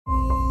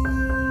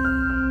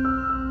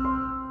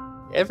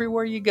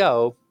everywhere you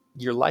go,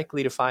 you're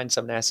likely to find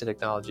some NASA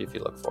technology if you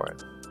look for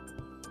it.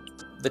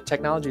 The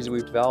technologies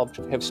we've developed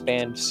have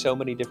spanned so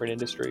many different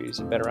industries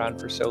and been around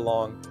for so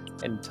long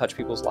and touch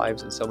people's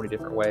lives in so many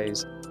different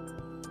ways.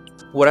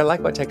 What I like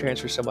about tech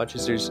transfer so much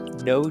is there's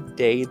no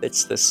day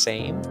that's the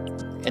same,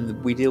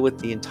 and we deal with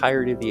the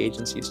entirety of the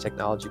agency's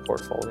technology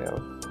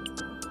portfolio.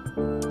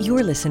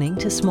 You're listening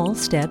to Small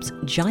Steps,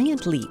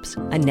 Giant Leaps,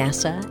 a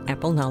NASA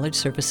Apple Knowledge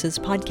Services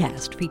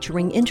podcast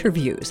featuring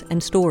interviews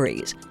and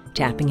stories,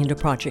 tapping into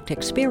project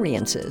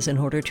experiences in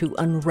order to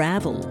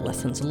unravel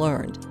lessons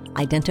learned,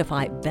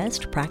 identify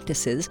best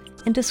practices,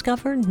 and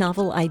discover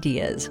novel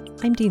ideas.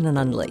 I'm Dina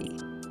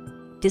Nunley.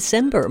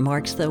 December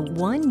marks the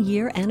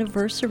 1-year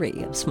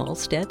anniversary of Small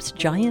Steps,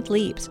 Giant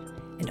Leaps,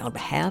 and on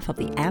behalf of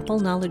the Apple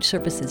Knowledge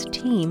Services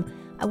team,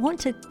 I want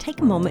to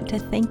take a moment to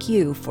thank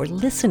you for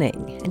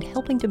listening and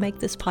helping to make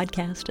this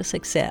podcast a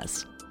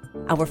success.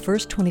 Our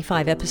first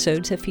 25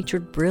 episodes have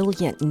featured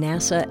brilliant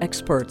NASA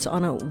experts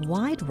on a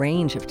wide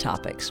range of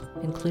topics,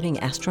 including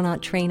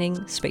astronaut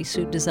training,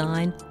 spacesuit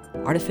design,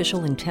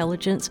 artificial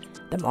intelligence,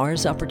 the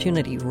Mars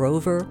Opportunity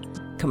rover,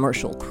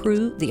 commercial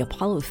crew, the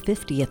Apollo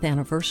 50th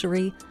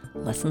anniversary,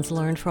 lessons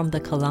learned from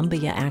the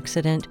Columbia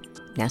accident,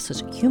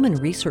 NASA's Human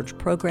Research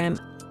Program,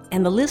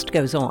 and the list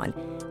goes on.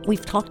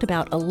 We've talked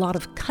about a lot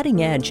of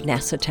cutting-edge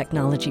NASA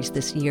technologies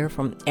this year,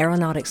 from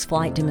aeronautics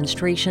flight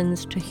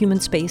demonstrations to human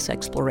space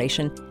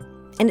exploration.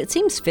 And it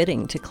seems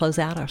fitting to close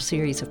out our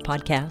series of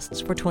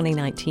podcasts for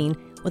 2019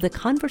 with a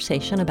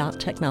conversation about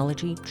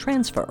technology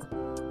transfer.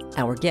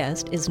 Our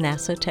guest is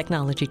NASA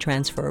Technology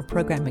Transfer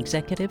Program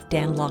Executive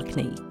Dan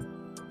Loughney.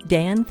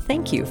 Dan,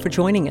 thank you for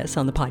joining us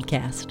on the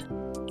podcast.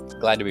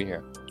 Glad to be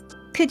here.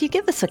 Could you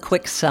give us a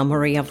quick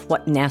summary of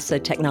what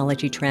NASA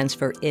Technology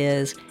Transfer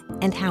is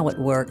and how it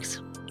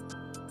works?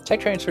 Tech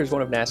transfer is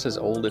one of NASA's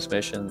oldest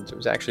missions. It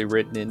was actually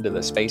written into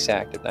the Space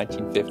Act of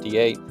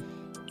 1958.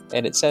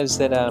 And it says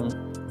that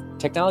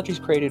technologies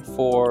created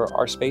for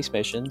our space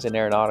missions and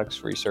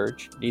aeronautics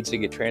research needs to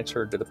get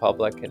transferred to the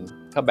public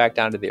and come back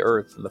down to the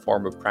Earth in the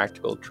form of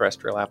practical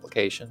terrestrial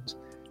applications.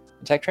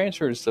 And tech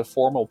transfer is the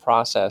formal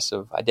process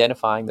of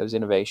identifying those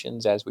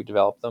innovations as we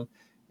develop them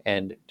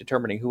and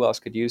determining who else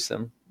could use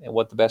them and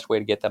what the best way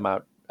to get them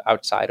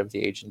outside of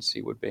the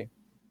agency would be.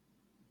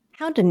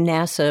 How do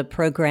NASA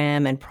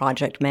program and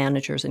project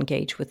managers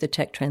engage with the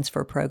tech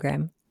transfer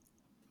program?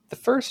 The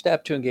first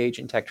step to engage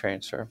in tech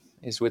transfer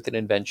is with an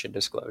invention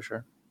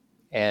disclosure.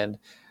 And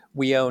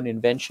we own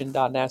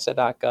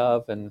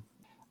invention.nasa.gov and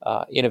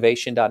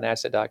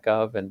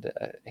innovation.nasa.gov and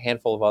a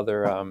handful of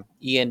other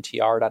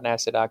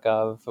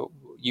entr.nasa.gov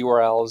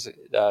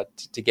URLs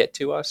to get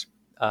to us.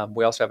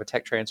 We also have a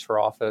tech transfer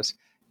office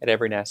at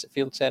every NASA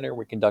Field Center.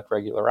 We conduct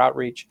regular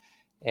outreach,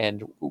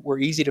 and we're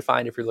easy to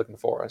find if you're looking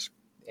for us.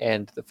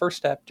 And the first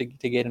step to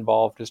get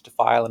involved is to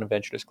file an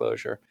invention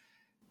disclosure.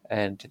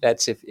 And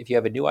that's if you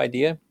have a new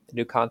idea, a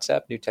new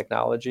concept, new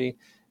technology,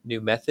 new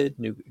method,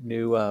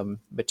 new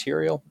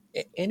material,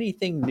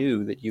 anything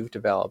new that you've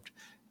developed,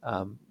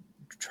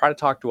 try to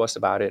talk to us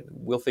about it.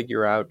 We'll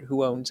figure out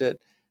who owns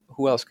it,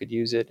 who else could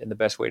use it, and the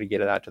best way to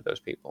get it out to those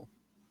people.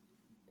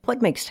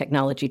 What makes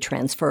technology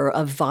transfer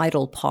a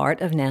vital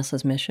part of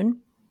NASA's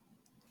mission?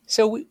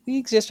 So we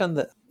exist on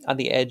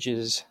the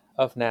edges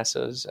of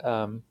NASA's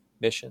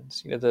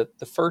missions. You know,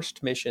 the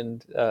first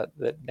mission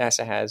that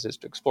NASA has is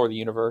to explore the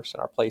universe and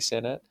our place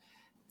in it.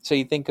 So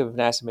you think of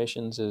NASA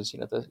missions as,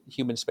 the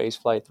human space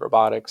flight, the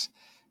robotics,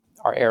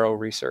 our aero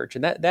research,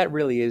 and that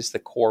really is the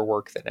core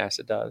work that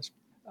NASA does.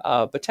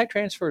 But tech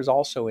transfer is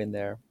also in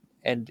there,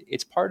 and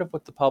it's part of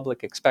what the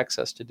public expects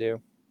us to do.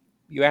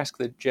 You ask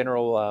the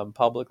general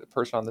public, the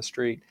person on the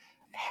street,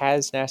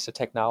 has NASA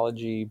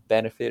technology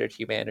benefited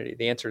humanity?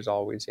 The answer is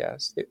always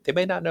yes. They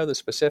may not know the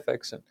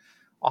specifics, and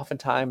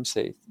oftentimes,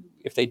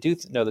 if they do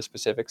know the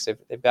specifics,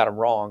 they've got them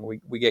wrong.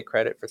 We get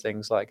credit for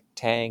things like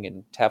Tang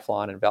and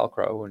Teflon and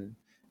Velcro, and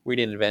we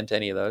didn't invent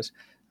any of those.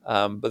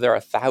 But there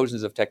are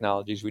thousands of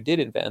technologies we did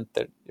invent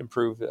that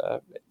improve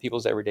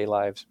people's everyday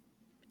lives.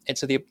 And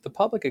so the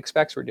public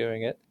expects we're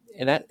doing it,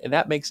 and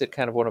that makes it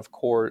kind of one of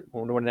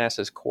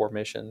NASA's core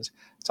missions.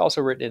 It's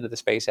also written into the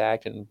Space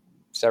Act and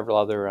several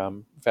other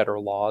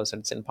federal laws,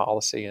 and it's in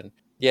policy. And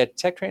yeah,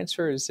 tech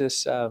transfer is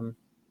this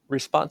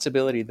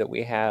responsibility that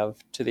we have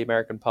to the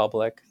American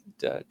public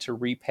to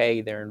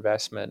repay their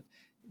investment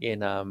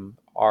in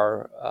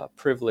our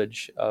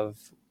privilege of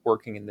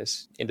working in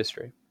this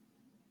industry.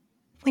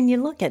 When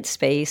you look at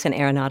space and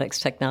aeronautics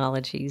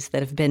technologies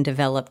that have been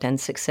developed and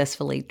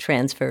successfully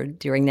transferred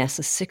during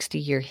NASA's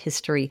 60-year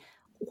history,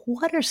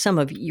 what are some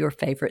of your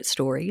favorite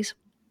stories?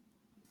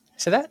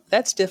 So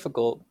that's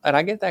difficult, and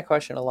I get that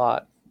question a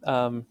lot.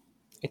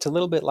 It's a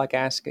little bit like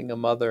asking a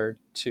mother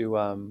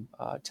to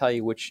tell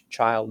you which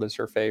child is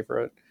her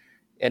favorite.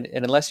 And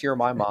unless you're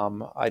my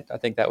mom, I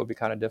think that would be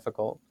kind of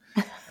difficult.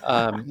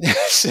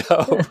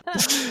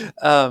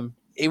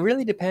 It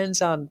really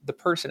depends on the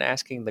person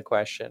asking the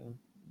question.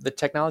 The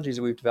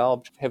technologies we've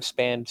developed have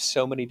spanned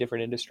so many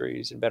different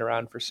industries and been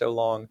around for so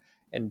long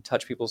and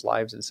touch people's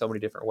lives in so many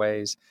different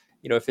ways.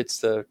 if it's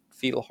the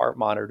fetal heart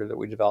monitor that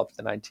we developed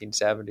in the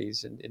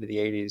 1970s and into the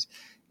 80s,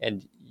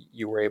 and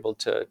you were able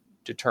to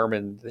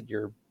determine that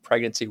your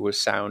pregnancy was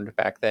sound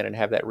back then and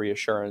have that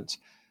reassurance,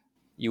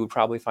 you would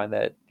probably find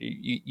that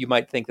you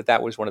might think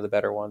that was one of the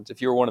better ones.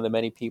 If you were one of the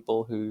many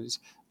people whose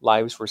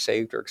lives were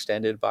saved or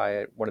extended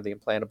by one of the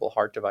implantable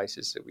heart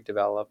devices that we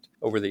developed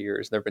over the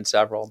years, there have been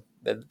several,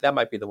 that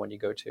might be the one you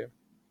go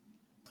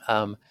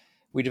to.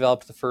 We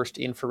developed the first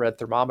infrared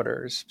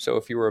thermometers. So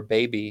if you were a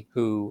baby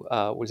who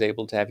was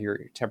able to have your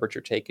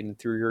temperature taken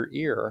through your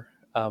ear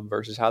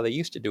versus how they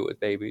used to do it with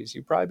babies,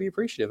 you'd probably be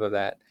appreciative of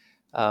that.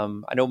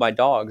 I know my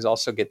dogs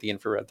also get the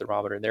infrared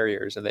thermometer in their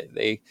ears, and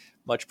they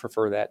much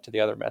prefer that to the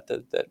other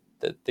method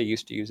that they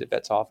used to use at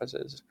vets'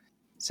 offices.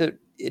 So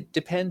it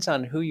depends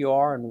on who you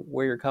are and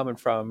where you're coming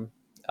from,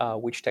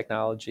 which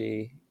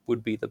technology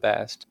would be the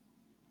best.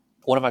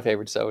 One of my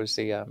favorites, though, is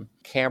the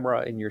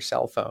camera in your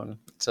cell phone.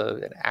 It's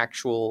an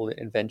actual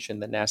invention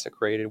that NASA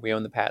created. We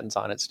own the patents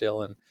on it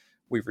still, and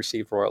we've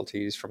received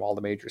royalties from all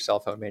the major cell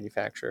phone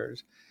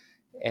manufacturers.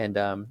 And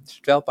it's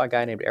developed by a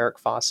guy named Eric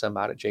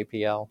Fossum out at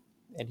JPL.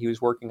 And he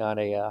was working on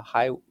a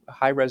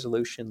high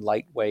resolution,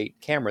 lightweight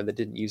camera that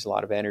didn't use a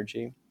lot of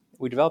energy.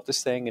 We developed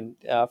this thing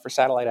for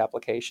satellite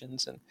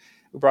applications, and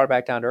we brought it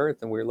back down to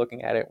Earth, and we were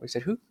looking at it. And we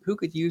said, who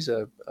could use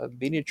a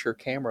miniature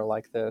camera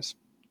like this?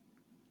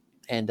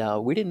 And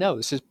we didn't know.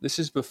 This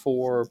is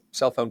before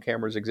cell phone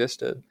cameras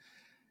existed.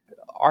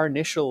 Our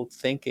initial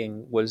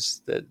thinking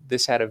was that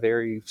this had a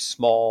very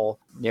small,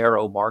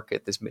 narrow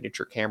market, this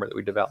miniature camera that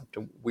we developed.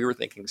 And we were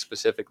thinking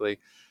specifically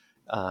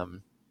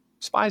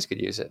spies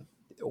could use it,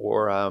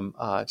 or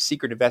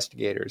secret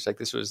investigators. Like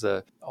this was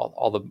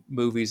all the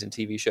movies and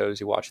TV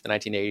shows you watched in the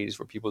 1980s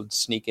where people would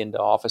sneak into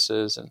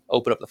offices and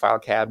open up the file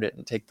cabinet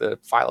and take the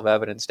file of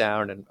evidence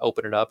down and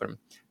open it up and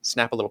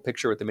snap a little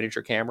picture with the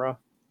miniature camera.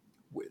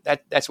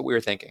 That's what we were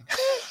thinking.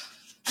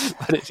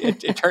 But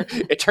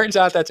it turns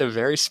out that's a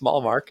very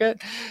small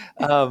market,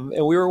 and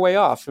we were way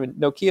off. I mean,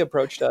 Nokia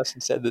approached us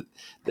and said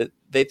that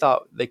they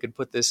thought they could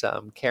put this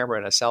camera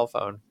in a cell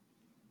phone.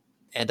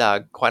 And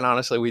quite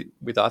honestly,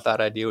 we thought that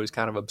idea was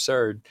kind of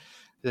absurd.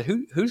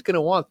 Who's going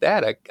to want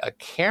that? A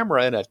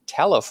camera in a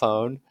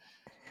telephone?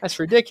 That's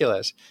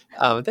ridiculous.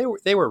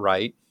 They were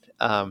right.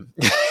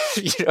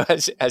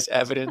 As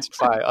evidenced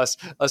by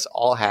us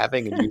all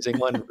having and using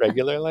one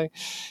regularly.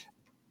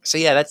 So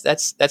yeah,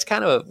 that's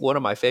kind of one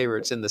of my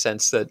favorites in the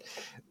sense that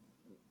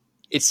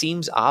it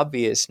seems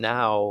obvious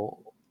now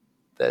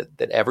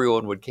that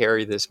everyone would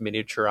carry this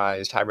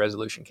miniaturized high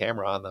resolution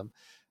camera on them.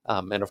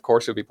 And of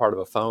course, it would be part of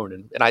a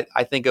phone. And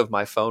I think of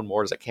my phone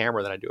more as a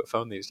camera than I do a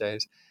phone these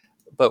days.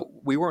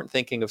 But we weren't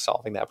thinking of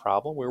solving that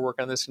problem. We were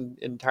working on this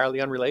entirely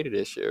unrelated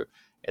issue,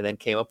 and then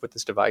came up with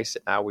this device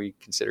that now we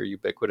consider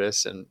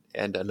ubiquitous and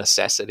a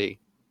necessity.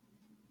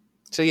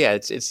 So yeah,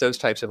 it's those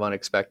types of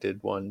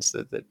unexpected ones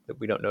that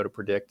we don't know to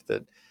predict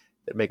that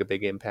make a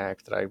big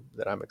impact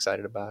that I'm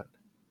excited about.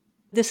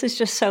 This is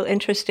just so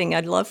interesting.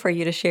 I'd love for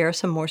you to share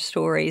some more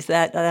stories.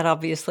 That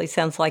obviously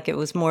sounds like it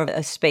was more of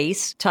a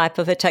space type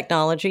of a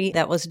technology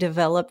that was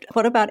developed.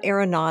 What about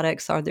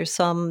aeronautics? Are there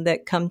some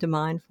that come to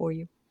mind for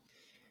you?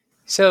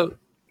 So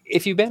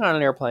if you've been on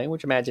an airplane,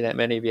 which I imagine that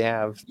many of you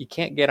have, you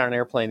can't get on an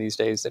airplane these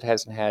days that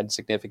hasn't had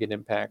significant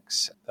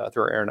impacts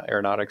through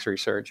aeronautics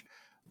research.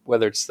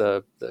 Whether it's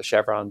the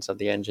chevrons of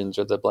the engines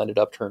or the blended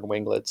upturned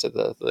winglets or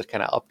the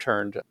kind of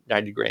upturned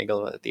 90-degree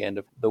angle at the end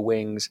of the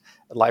wings,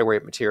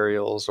 lightweight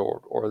materials,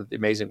 or the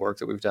amazing work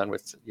that we've done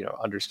with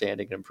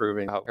understanding and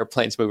improving how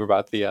airplanes move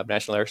about the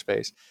national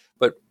airspace.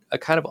 But a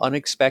kind of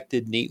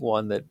unexpected, neat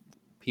one that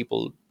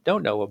people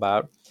don't know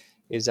about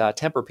is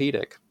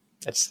Tempur-Pedic.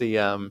 It's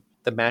the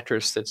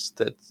mattress that's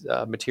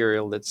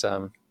material that's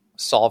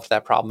solved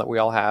that problem that we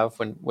all have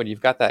when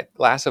you've got that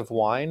glass of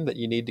wine that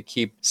you need to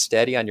keep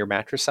steady on your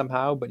mattress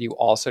somehow, but you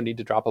also need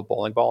to drop a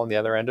bowling ball on the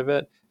other end of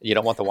it. You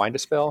don't want the wine to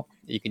spill.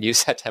 You can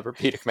use that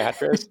Tempur-Pedic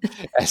mattress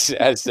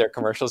as their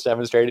commercials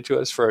demonstrated to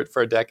us for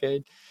a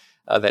decade,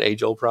 that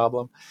age-old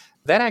problem.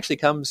 That actually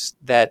comes,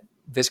 that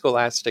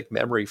viscoelastic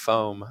memory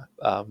foam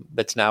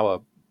that's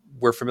now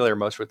we're familiar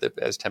most with it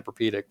as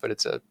Tempur-Pedic, but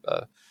it's a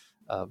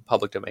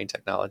public domain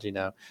technology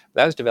now.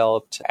 That was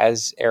developed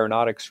as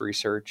aeronautics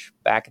research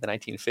back in the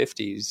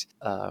 1960s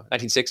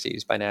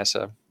by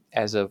NASA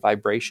as a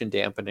vibration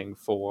dampening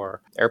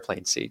for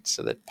airplane seats,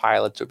 so that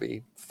pilots would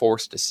be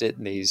forced to sit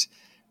in these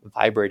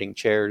vibrating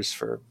chairs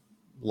for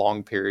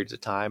long periods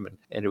of time,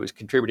 and it was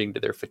contributing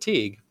to their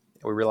fatigue.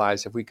 And we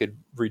realized if we could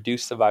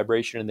reduce the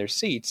vibration in their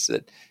seats,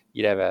 that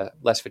you'd have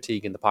less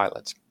fatigue in the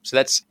pilots. So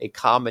that's a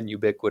common,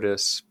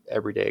 ubiquitous,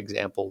 everyday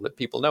example that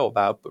people know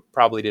about, but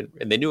probably didn't.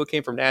 And they knew it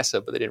came from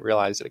NASA, but they didn't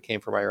realize that it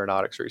came from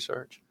aeronautics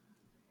research.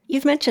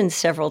 You've mentioned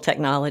several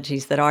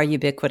technologies that are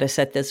ubiquitous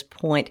at this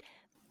point.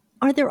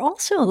 Are there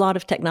also a lot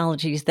of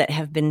technologies that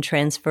have been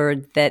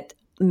transferred that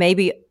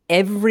maybe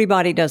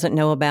everybody doesn't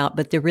know about,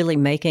 but they're really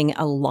making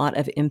a lot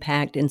of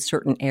impact in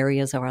certain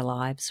areas of our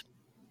lives?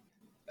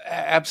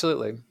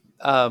 Absolutely.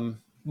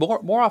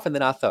 More often than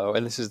not, though,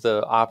 and this is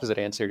the opposite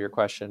answer to your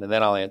question, and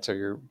then I'll answer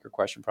your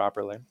question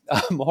properly.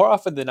 More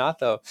often than not,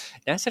 though,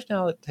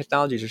 NASA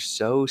technologies are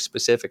so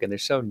specific and they're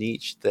so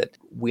niche that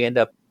we end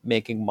up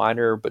making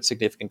minor but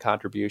significant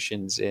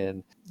contributions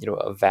in,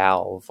 a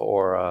valve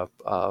or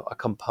a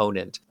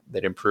component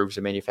that improves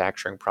the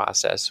manufacturing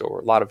process or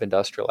a lot of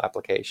industrial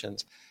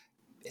applications.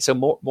 So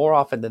more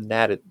often than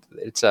that,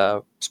 it's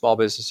small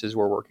businesses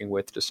we're working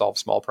with to solve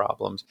small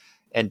problems.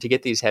 And to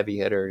get these heavy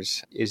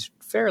hitters is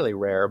fairly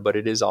rare, but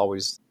it is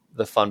always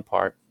the fun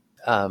part.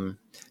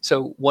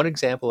 So one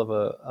example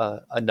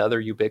of another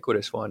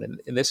ubiquitous one,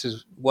 and this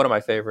is one of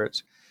my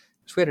favorites.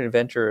 So we had an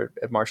inventor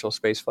at Marshall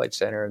Space Flight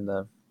Center in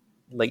the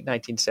late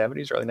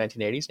 1970s, early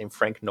 1980s named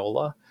Frank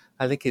Nolla.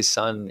 I think his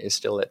son is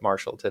still at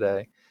Marshall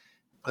today.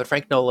 But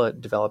Frank Nolla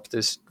developed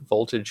this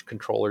voltage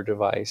controller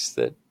device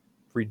that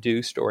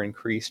reduced or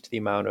increased the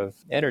amount of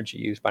energy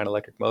used by an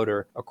electric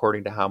motor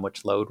according to how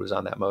much load was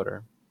on that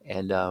motor.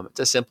 And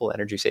it's a simple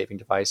energy saving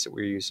device that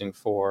we're using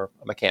for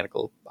a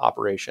mechanical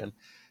operation.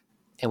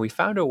 And we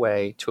found a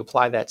way to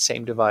apply that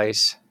same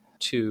device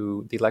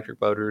to the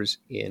electric motors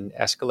in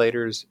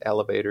escalators,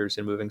 elevators,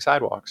 and moving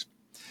sidewalks.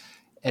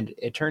 And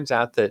it turns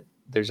out that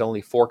there's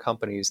only 4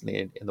 companies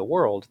in the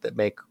world that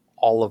make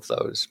all of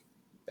those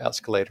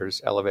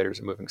escalators, elevators,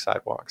 and moving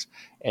sidewalks.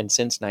 And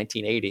since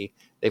 1980,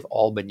 they've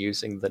all been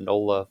using the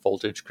Nolla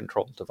voltage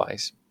control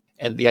device.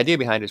 And the idea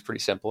behind it is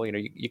pretty simple.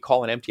 You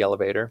call an empty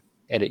elevator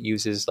and it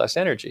uses less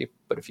energy.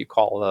 But if you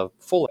call a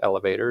full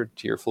elevator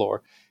to your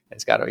floor and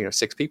it's got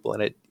 6 people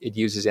in it, it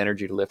uses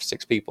energy to lift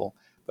 6 people.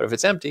 But if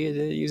it's empty,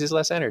 it uses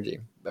less energy.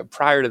 But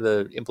prior to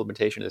the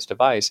implementation of this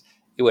device,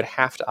 it would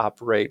have to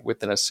operate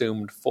with an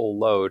assumed full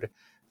load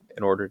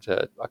in order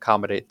to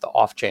accommodate the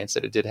off chance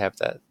that it did have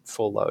that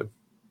full load.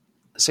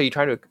 So you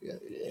try to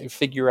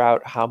figure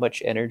out how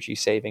much energy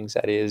savings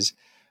that is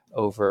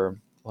over,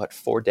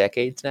 4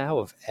 decades now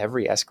of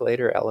every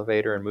escalator,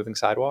 elevator, and moving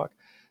sidewalk.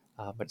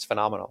 But it's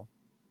phenomenal.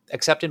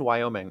 Except in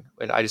Wyoming.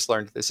 And I just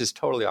learned, this is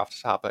totally off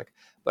the topic,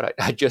 but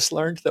I just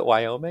learned that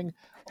Wyoming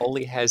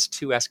only has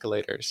 2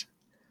 escalators.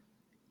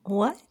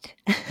 What?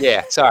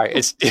 Yeah, sorry.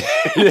 It's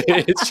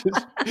just,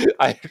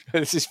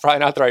 this is probably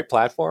not the right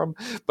platform,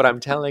 but I'm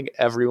telling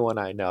everyone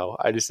I know.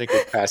 I just think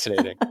it's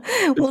fascinating.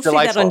 We'll see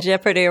that on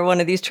Jeopardy or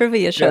one of these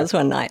trivia shows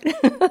one night.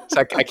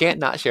 So I can't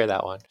not share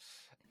that one.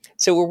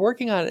 So we're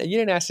working on, you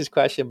didn't ask this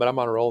question, but I'm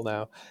on a roll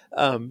now.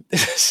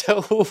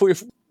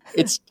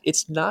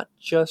 It's not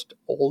just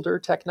older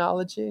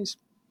technologies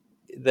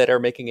that are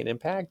making an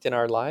impact in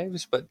our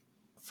lives, but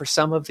for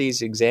some of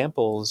these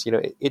examples,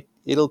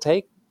 it'll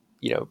take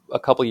a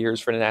couple years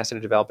for NASA to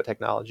develop a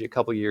technology, a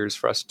couple years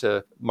for us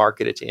to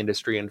market it to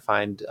industry and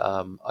find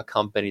a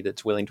company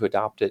that's willing to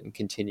adopt it and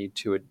continue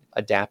to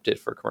adapt it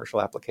for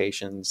commercial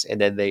applications. And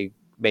then they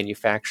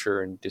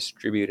manufacture and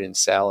distribute and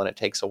sell. And it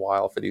takes a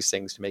while for these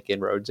things to make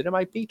inroads. And it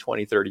might be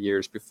 20, 30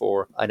 years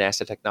before a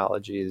NASA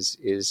technology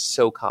is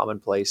so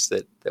commonplace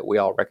that we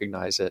all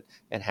recognize it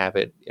and have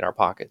it in our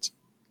pockets,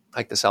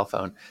 like the cell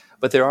phone.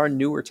 But there are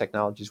newer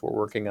technologies we're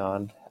working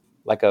on,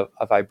 like a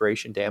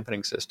vibration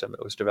dampening system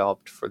that was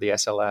developed for the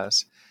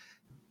SLS.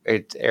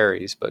 It's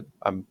Ares, but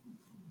I'm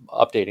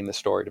updating the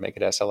story to make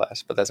it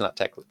SLS, but that's not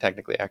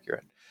technically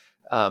accurate.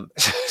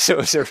 So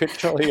it's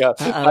originally a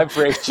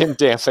vibration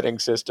dampening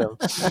system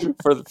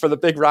for the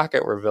big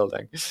rocket we're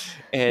building.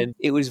 And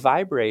it was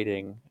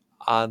vibrating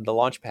on the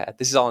launch pad.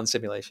 This is all in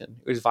simulation.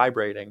 It was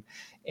vibrating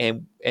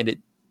and it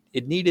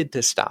needed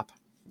to stop.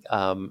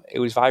 It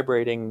was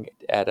vibrating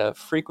at a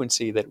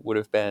frequency that would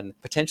have been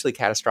potentially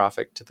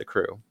catastrophic to the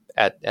crew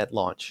at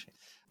launch.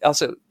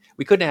 Also,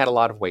 we couldn't add a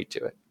lot of weight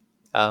to it.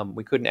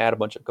 We couldn't add a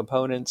bunch of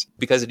components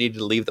because it needed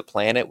to leave the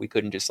planet. We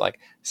couldn't just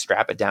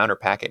strap it down or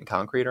pack it in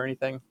concrete or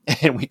anything.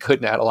 And we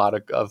couldn't add a lot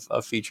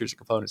of features and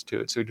components to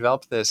it. So we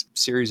developed this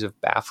series of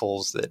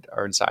baffles that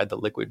are inside the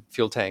liquid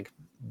fuel tank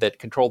that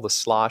control the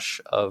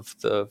slosh of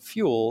the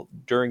fuel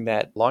during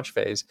that launch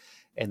phase,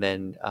 and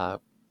then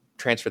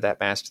transfer that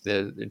mass to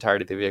the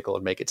entirety of the vehicle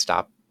and make it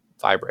stop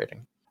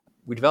vibrating.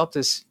 We developed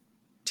this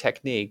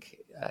technique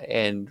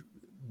and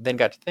then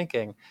got to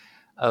thinking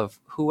of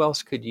who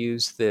else could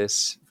use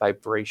this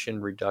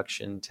vibration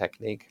reduction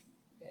technique.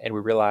 And we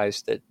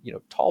realized that,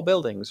 tall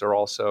buildings are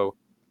also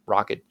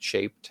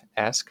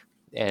rocket-shaped-esque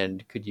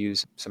and could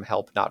use some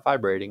help not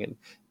vibrating in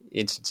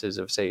instances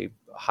of, say,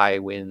 high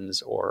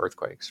winds or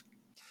earthquakes.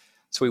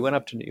 So we went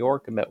up to New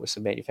York and met with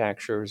some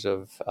manufacturers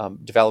of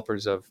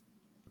developers of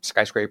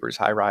skyscrapers,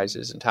 high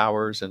rises, and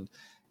towers, and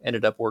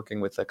ended up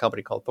working with a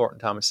company called Thornton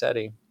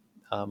Tomasetti,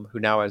 who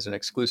now has an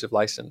exclusive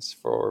license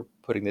for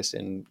putting this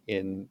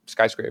in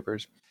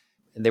skyscrapers.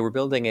 And they were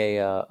building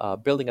a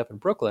building up in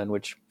Brooklyn,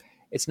 which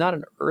it's not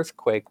an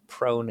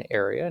earthquake-prone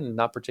area and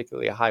not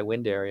particularly a high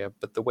wind area,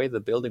 but the way the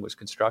building was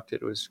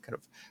constructed was kind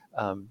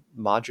of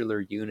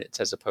modular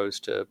units as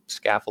opposed to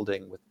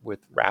scaffolding with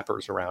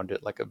wrappers around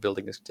it like a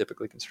building is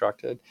typically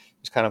constructed. It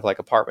was kind of like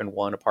apartment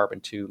 1,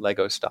 apartment 2,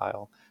 Lego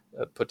style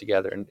put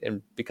together.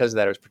 And because of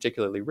that, it was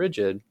particularly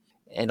rigid.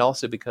 And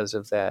also because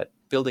of that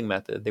building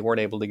method, they weren't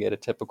able to get a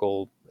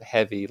typical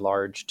heavy,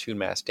 large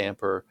 2-mass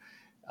damper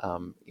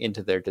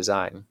into their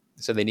design.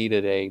 So they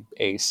needed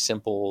a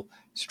simple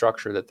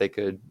structure that they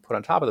could put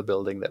on top of the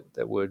building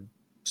that would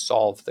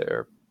solve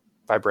their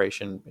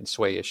vibration and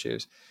sway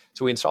issues.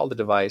 So we installed the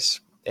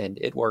device and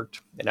it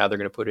worked. And now they're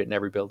going to put it in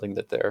every building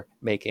that they're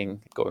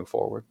making going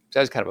forward. So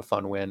that's kind of a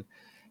fun win.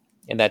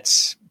 And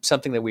that's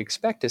something that we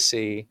expect to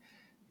see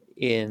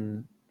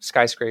in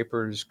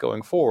skyscrapers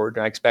going forward.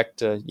 And I expect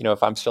to,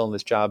 if I'm still in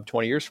this job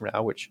 20 years from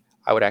now, which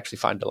I would actually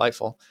find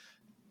delightful,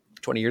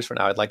 20 years from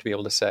now, I'd like to be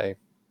able to say,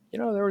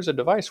 there was a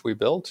device we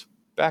built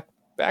back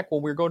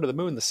when we were going to the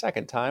moon the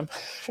second time.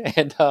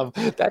 And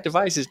that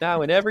device is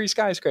now in every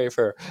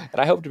skyscraper. And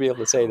I hope to be able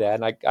to say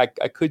that. And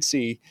I could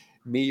see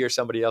me or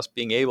somebody else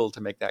being able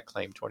to make that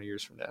claim 20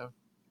 years from now.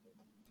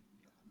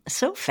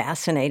 So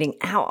fascinating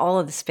how all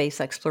of the space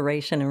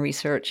exploration and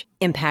research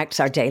impacts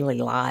our daily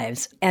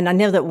lives. And I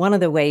know that one of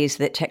the ways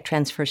that Tech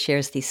Transfer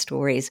shares these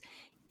stories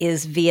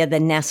is via the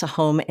NASA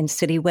Home and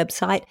City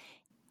website.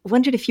 I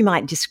wondered if you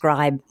might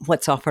describe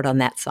what's offered on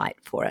that site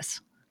for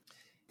us.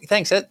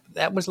 Thanks.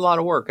 That was a lot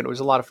of work, and it was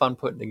a lot of fun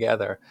putting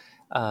together.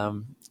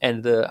 We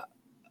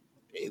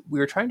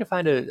were trying to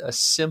find a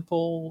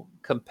simple,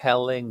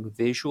 compelling,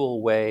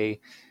 visual way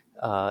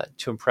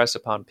to impress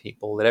upon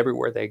people that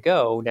everywhere they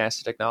go,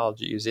 NASA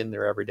technology is in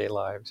their everyday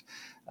lives.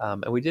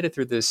 And we did it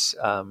through this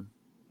kind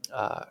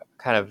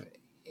of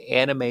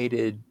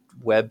animated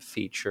web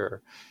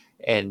feature.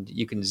 And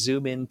you can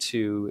zoom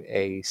into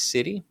a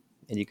city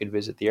and you can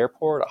visit the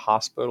airport, a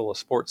hospital, a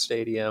sports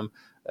stadium,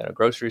 a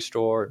grocery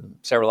store, and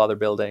several other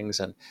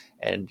buildings.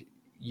 And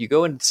you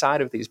go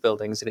inside of these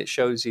buildings and it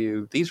shows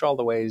you, these are all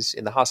the ways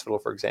in the hospital,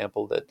 for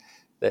example, that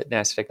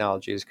NASA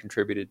technology has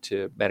contributed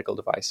to medical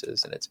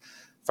devices. And it's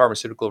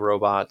pharmaceutical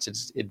robots,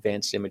 it's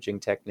advanced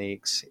imaging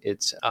techniques,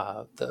 it's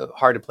the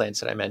heart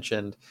implants that I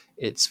mentioned,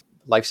 it's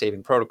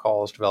life-saving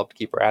protocols developed to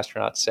keep our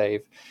astronauts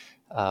safe.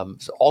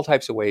 So all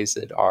types of ways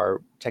that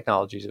our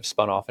technologies have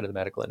spun off into the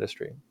medical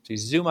industry. So you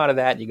zoom out of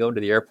that and you go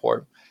into the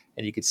airport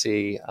and you can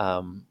see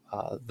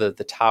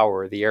the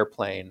tower, the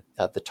airplane,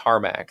 the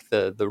tarmac,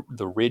 the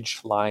ridge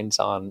lines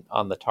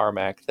on the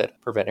tarmac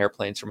that prevent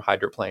airplanes from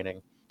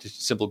hydroplaning.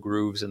 Just simple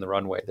grooves in the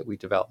runway that we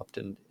developed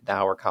and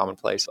now are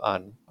commonplace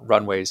on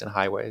runways and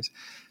highways.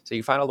 So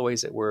you find all the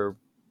ways that we're,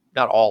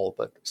 not all,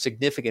 but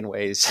significant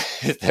ways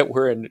that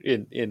we're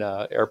in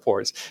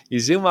airports. You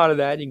zoom out of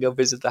that, you can go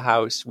visit the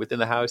house. Within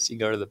the house, you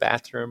can go to the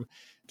bathroom,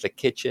 the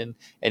kitchen,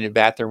 and in the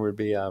bathroom would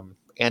be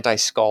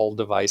anti-scald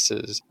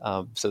devices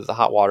so that the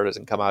hot water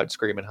doesn't come out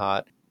screaming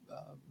hot,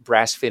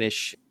 brass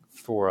finish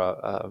for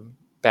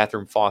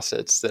bathroom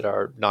faucets that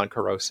are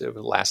non-corrosive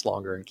and last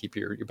longer and keep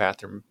your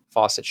bathroom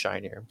faucet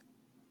shinier.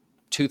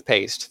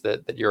 Toothpaste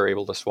that you're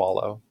able to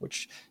swallow,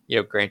 which,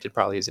 granted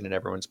probably isn't in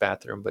everyone's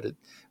bathroom, but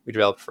we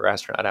developed for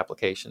astronaut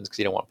applications because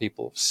you don't want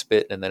people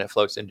spit and then it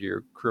floats into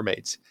your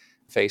crewmate's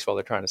face while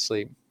they're trying to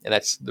sleep. And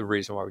that's the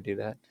reason why we do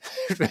that.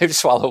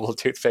 Swallowable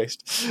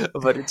toothpaste.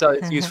 But it's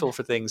useful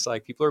for things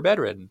like people who are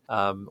bedridden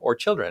or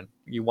children.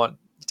 You want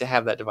to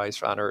have that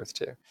device on Earth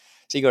too.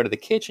 So you go to the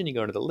kitchen, you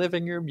go to the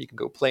living room, you can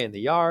go play in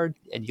the yard,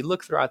 and you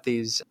look throughout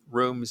these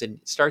rooms and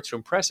it starts to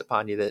impress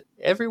upon you that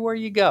everywhere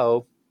you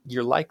go,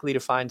 you're likely to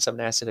find some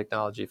NASA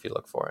technology if you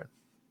look for it.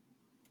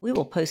 We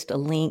will post a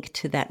link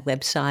to that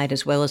website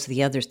as well as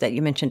the others that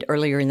you mentioned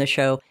earlier in the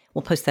show.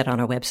 We'll post that on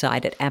our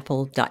website at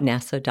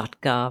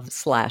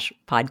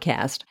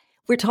apple.nasa.gov/podcast.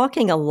 We're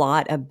talking a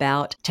lot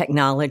about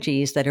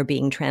technologies that are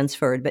being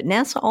transferred, but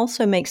NASA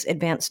also makes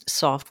advanced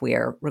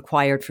software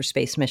required for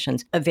space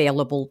missions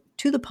available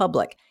to the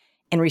public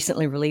and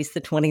recently released the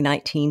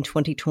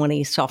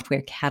 2019-2020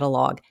 software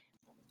catalog.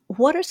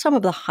 What are some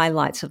of the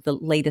highlights of the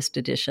latest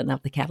edition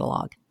of the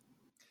catalog?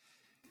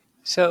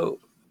 So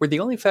we're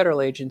the only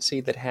federal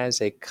agency that has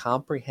a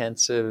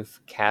comprehensive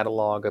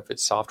catalog of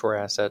its software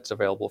assets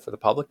available for the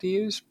public to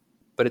use,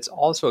 but it's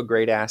also a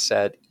great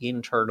asset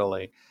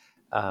internally.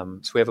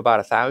 So we have about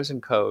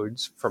 1,000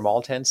 codes from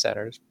all 10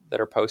 centers that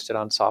are posted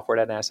on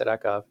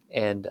software.nasa.gov.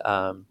 And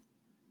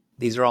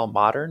these are all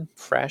modern,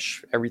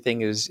 fresh.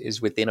 Everything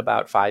is within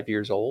about 5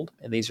 years old.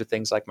 And these are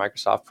things like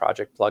Microsoft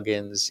Project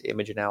plugins,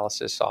 image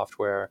analysis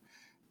software,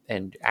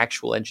 and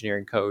actual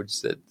engineering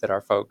codes that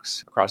our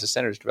folks across the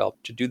centers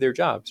developed to do their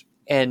jobs.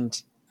 And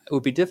it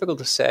would be difficult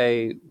to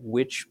say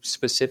which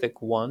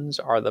specific ones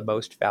are the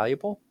most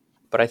valuable.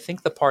 But I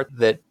think the part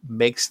that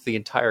makes the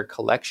entire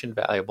collection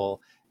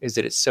valuable is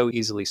that it's so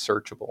easily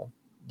searchable.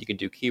 You can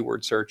do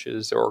keyword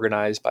searches. They're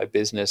organized by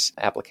business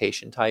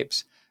application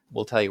types.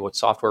 We'll tell you what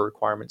software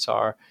requirements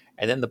are.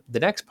 And then the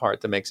next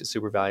part that makes it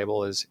super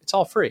valuable is it's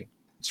all free.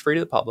 It's free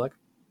to the public.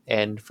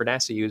 And for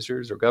NASA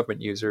users or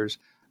government users,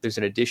 there's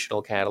an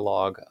additional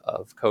catalog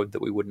of code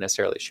that we wouldn't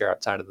necessarily share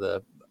outside of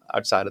the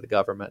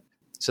government.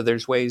 So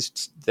there's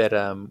ways that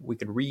we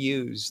can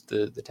reuse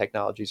the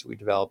technologies that we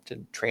developed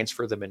and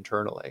transfer them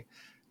internally.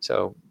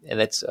 So, and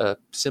that's a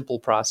simple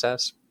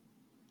process.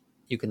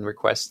 You can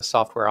request the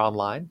software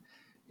online.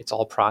 It's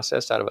all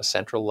processed out of a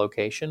central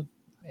location.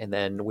 And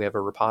then we have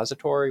a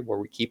repository where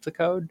we keep the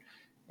code.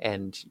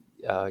 And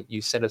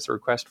you send us a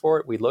request for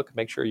it. We look,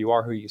 make sure you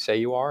are who you say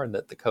you are and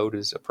that the code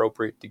is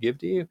appropriate to give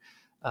to you.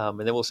 and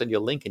then we'll send you a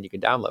link and you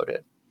can download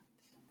it.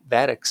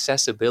 That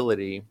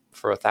accessibility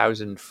for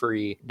 1,000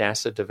 free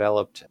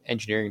NASA-developed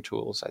engineering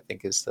tools, I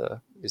think, is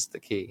the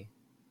key.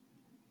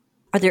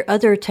 Are there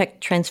other tech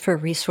transfer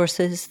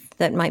resources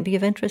that might be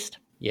of interest?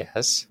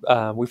 Yes.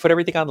 We put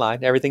everything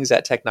online. Everything's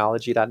at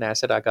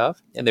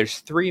technology.nasa.gov. And there's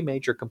 3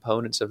 major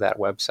components of that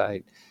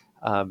website.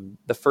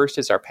 The first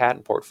is our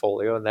patent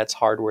portfolio, and that's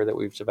hardware that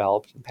we've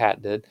developed and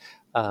patented.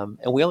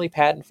 And we only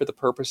patent for the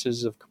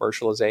purposes of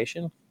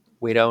commercialization.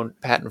 We don't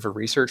patent for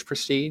research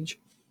prestige.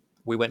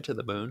 We went to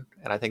the moon,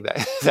 and I think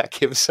that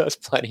gives us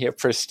plenty of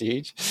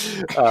prestige,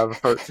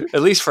 at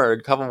least for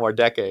a couple more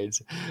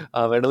decades,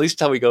 and at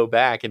least until we go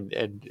back, and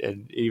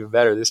even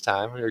better this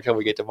time, or until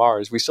we get to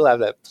Mars, we still have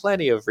that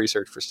plenty of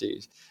research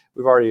prestige.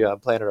 We've already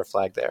planted our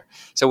flag there.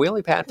 So we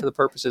only patent for the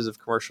purposes of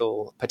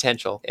commercial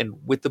potential,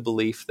 and with the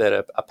belief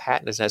that a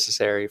patent is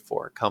necessary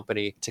for a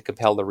company to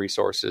compel the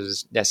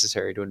resources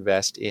necessary to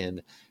invest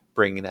in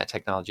bringing that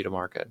technology to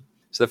market.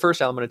 So the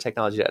first element of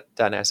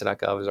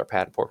technology.nasa.gov is our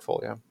patent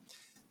portfolio.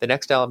 The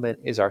next element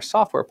is our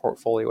software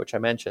portfolio, which I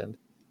mentioned,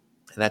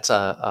 and that's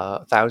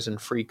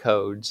 1,000 free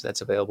codes that's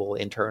available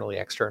internally,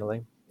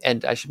 externally.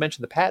 And I should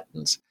mention the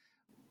patents,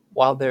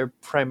 while they're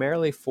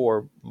primarily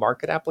for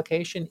market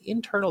application,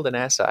 internal to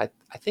NASA,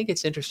 I think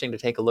it's interesting to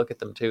take a look at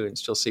them too and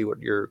still see what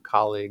your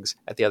colleagues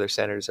at the other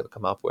centers have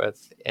come up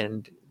with.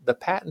 And the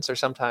patents are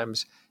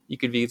sometimes, you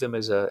could view them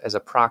as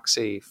a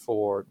proxy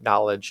for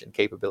knowledge and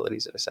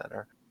capabilities at a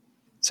center.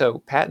 So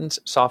patents,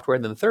 software,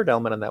 and then the third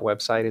element on that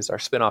website is our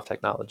spin-off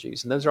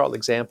technologies. And those are all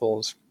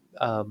examples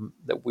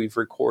that we've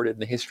recorded in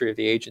the history of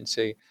the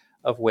agency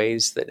of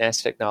ways that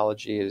NASA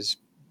technology has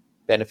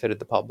benefited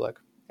the public.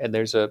 And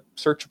there's a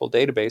searchable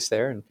database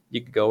there, and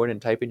you can go in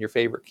and type in your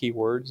favorite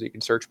keywords. You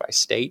can search by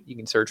state, you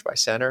can search by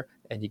center,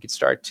 and you can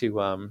start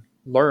to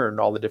learn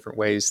all the different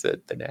ways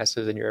that NASA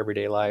is in your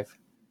everyday life.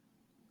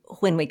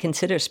 When we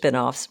consider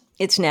spin-offs,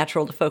 it's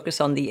natural to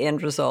focus on the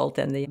end result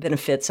and the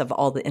benefits of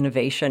all the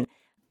innovation.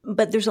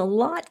 But there's a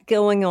lot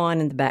going on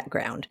in the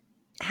background.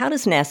 How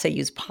does NASA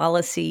use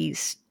policy,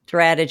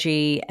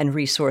 strategy, and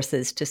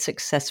resources to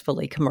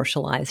successfully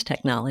commercialize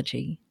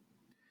technology?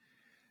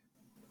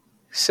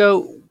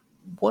 So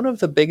one of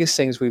the biggest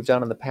things we've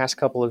done in the past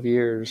couple of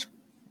years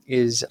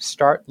is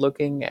start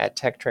looking at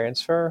tech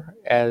transfer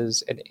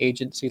as an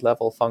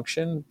agency-level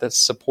function that's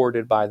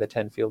supported by the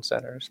 10 field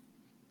centers.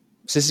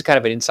 So this is kind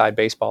of an inside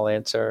baseball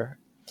answer,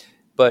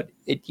 but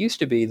it used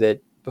to be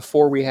that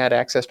before we had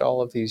access to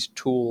all of these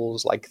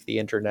tools like the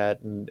internet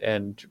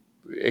and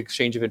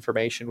exchange of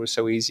information was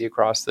so easy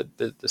across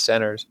the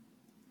centers,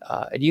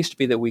 it used to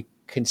be that we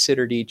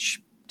considered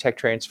each tech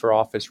transfer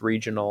office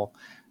regional,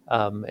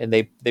 and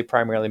they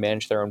primarily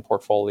managed their own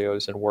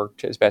portfolios and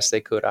worked as best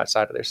they could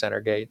outside of their center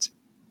gates.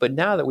 But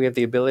now that we have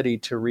the ability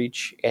to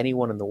reach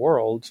anyone in the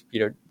world,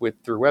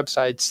 through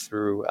websites,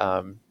 through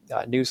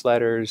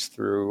newsletters,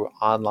 through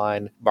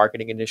online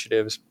marketing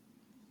initiatives,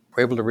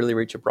 we're able to really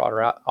reach a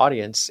broader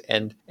audience.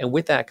 And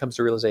with that comes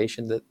the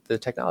realization that the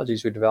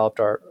technologies we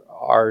developed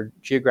are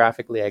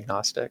geographically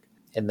agnostic,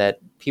 and that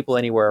people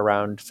anywhere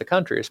around the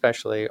country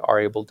especially are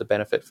able to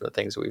benefit from the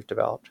things that we've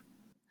developed.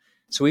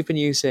 So we've been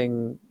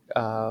using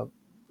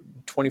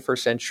 21st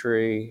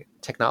century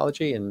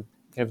technology and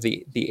kind of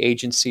the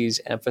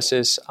agency's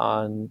emphasis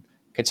on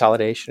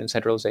consolidation and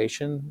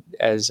centralization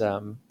as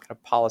kind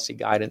of policy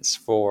guidance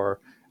for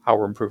how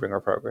we're improving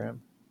our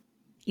program.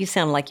 You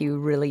sound like you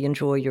really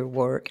enjoy your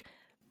work.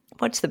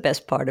 What's the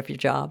best part of your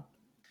job?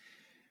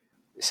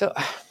 So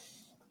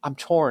I'm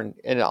torn,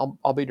 and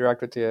I'll be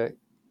direct with you.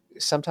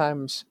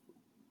 Sometimes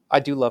I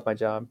do love my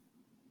job.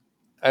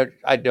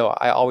 I know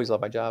I always love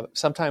my job.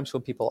 Sometimes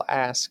when people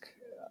ask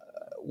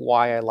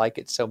why I like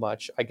it so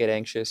much, I get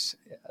anxious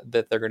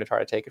that they're going to try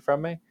to take it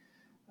from me,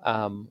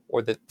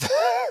 or that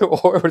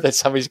or that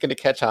somebody's going to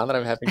catch on that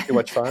I'm having too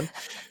much fun.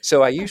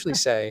 So I usually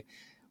say,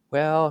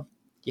 well,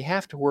 you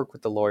have to work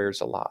with the lawyers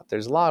a lot.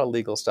 There's a lot of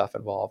legal stuff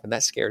involved, and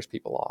that scares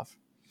people off.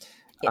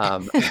 Yeah.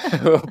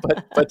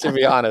 But to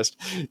be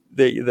honest,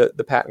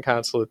 the patent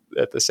counsel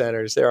at the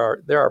centers,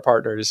 there are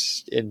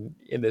partners in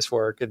this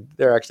work, and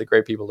they're actually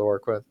great people to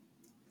work with.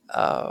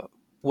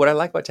 What I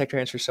like about tech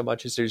transfer so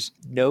much is there's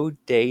no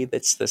day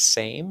that's the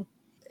same,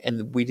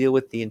 and we deal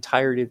with the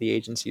entirety of the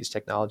agency's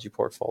technology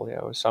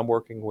portfolio. So I'm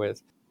working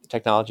with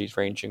technologies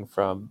ranging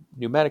from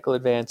new medical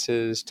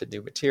advances to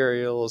new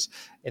materials,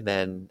 and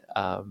then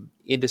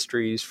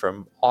industries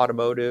from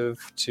automotive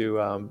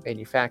to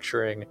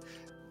manufacturing.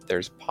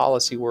 There's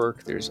policy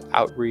work, there's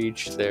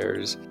outreach,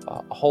 there's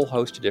a whole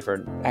host of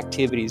different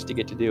activities to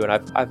get to do, and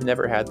I've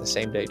never had the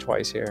same day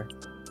twice here.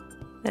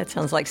 That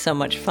sounds like so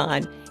much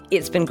fun.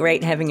 It's been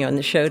great having you on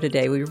the show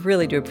today. We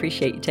really do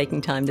appreciate you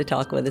taking time to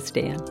talk with us,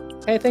 Dan.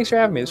 Hey, thanks for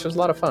having me. This was a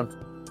lot of fun.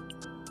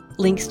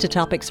 Links to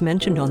topics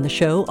mentioned on the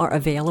show are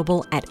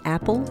available at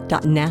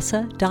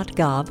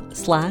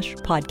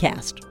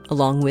apple.nasa.gov/podcast,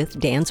 along with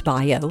Dan's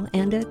bio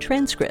and a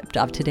transcript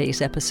of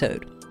today's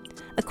episode.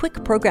 A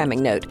quick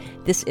programming note,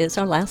 this is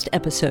our last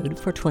episode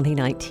for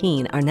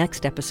 2019. Our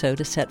next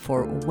episode is set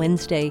for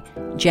Wednesday,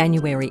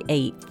 January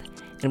 8th.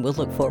 and we'll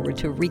look forward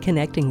to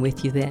reconnecting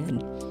with you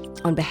then.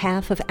 On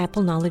behalf of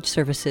Apple Knowledge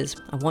Services,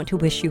 I want to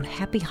wish you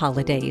happy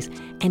holidays,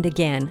 and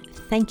again,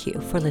 thank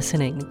you for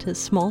listening to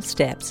Small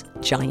Steps,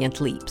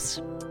 Giant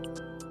Leaps.